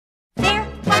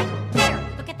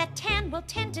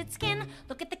well-tinted skin.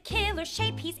 Look at the killer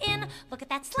shape he's in. Look at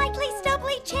that slightly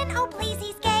stubbly chin. Oh, please,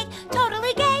 he's gay,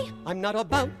 totally gay. I'm not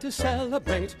about to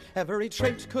celebrate. Every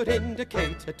trait could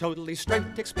indicate a totally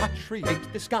straight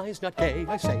expatriate. This guy's not gay,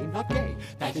 I say not gay.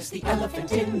 That is the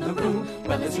elephant in the room.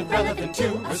 Well, is it relevant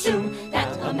to assume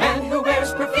that a man who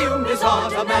wears perfume is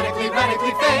automatically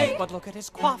radically fake? But look at his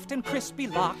coiffed and crispy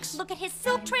locks. Look at his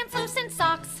silk translucent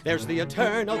socks. There's the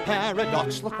eternal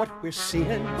paradox. Look what we're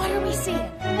seeing. What are we seeing?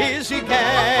 Is he Of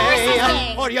course he's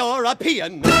gay gay. or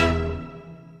European?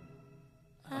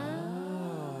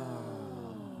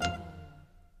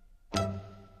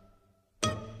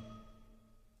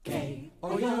 Gay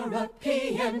or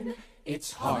European?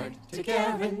 It's hard to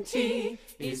guarantee.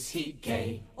 Is he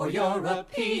gay or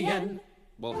European?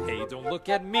 Well, hey, don't look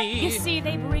at me. You see,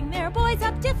 they bring their boys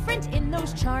up different in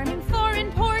those charming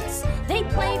foreign ports. They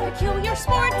play peculiar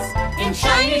sports In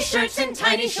shiny shirts and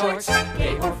tiny shorts,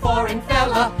 gay or foreign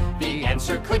fella? The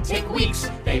answer could take weeks.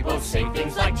 They both say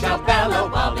things like ciao bello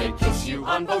while they kiss you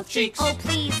on both cheeks. Oh,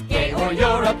 please, Gay or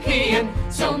European?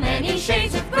 So many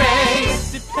shades of gray.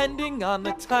 Depending on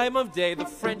the time of day, the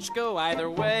French go either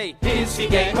way. Is he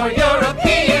gay or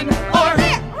European? Or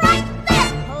right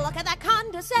there! Look at that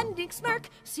condescending smirk.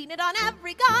 Seen it on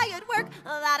every guy at work.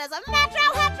 That is a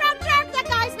hetero jerk. That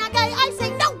guy's not gay. I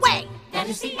say no way! that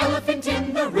is the elephant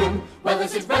in the room? Well,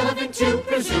 is it relevant to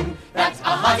presume that a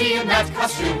hottie in that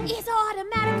costume Is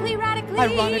automatically, radically,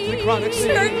 Ironically, chronically,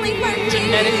 certainly flirty,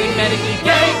 genetically, medically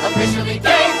gay, officially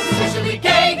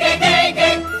gay,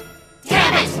 gay?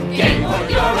 Damn it! Gay or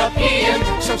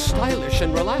European? so stylish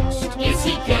and relaxed. Is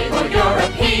he gay or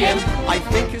European? I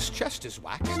think his chest is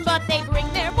waxed. But they bring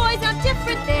their boys up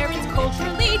different there. It's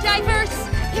culturally diverse.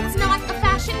 It's not a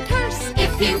fashion curse.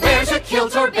 If he wears a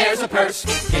kilt or bears a purse,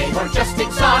 gay or just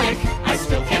exotic, I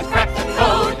still can't crack the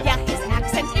code. Yeah, his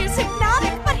accent is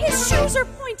hypnotic, but his shoes are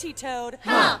pointy-toed.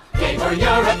 Huh, gay or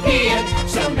European?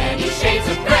 So many shades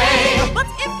of gray. But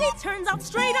if he turns out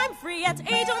straight, I'm free at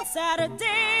 8 on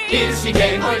Saturday. Is he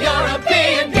gay or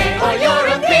European? Gay or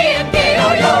European? Gay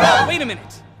or European? Wait a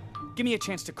minute. Give me a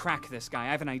chance to crack this guy.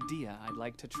 I have an idea I'd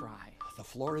like to try. The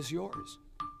floor is yours.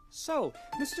 So,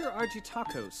 Mr.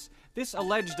 Argytakos, this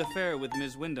alleged affair with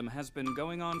Ms. Wyndham has been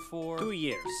going on for 2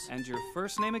 years. And your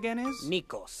first name again is?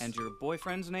 Nikos. And your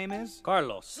boyfriend's name is?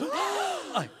 Carlos.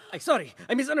 Sorry,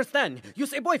 I misunderstand. You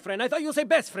say boyfriend, I thought you say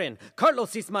best friend.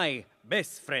 Carlos is my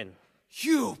best friend.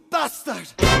 You bastard!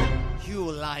 You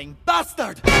lying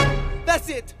bastard! That's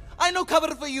it! I no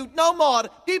cover for you no more!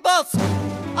 Peoples!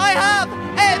 I have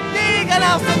a big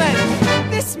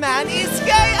announcement! This man is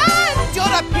gay and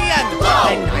European!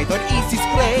 And neither is his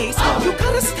grace! You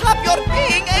gotta stop your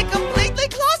being a completely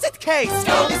closet case!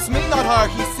 It's me, not her,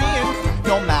 he's seeing.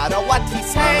 No matter what he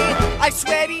say, I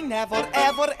swear he never,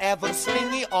 ever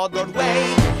swing the other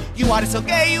way. You are so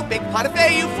gay, you big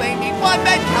parfait, you flaming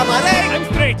one-man cabaret. I'm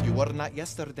straight. You were not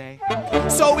yesterday.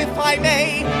 So if I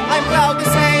may, I'm proud to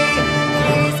say,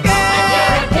 he's gay.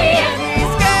 European.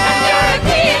 He's gay.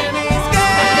 European. He's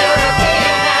gay.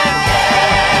 European and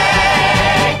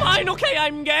gay. Fine, okay,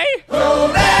 I'm gay.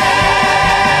 Hooray!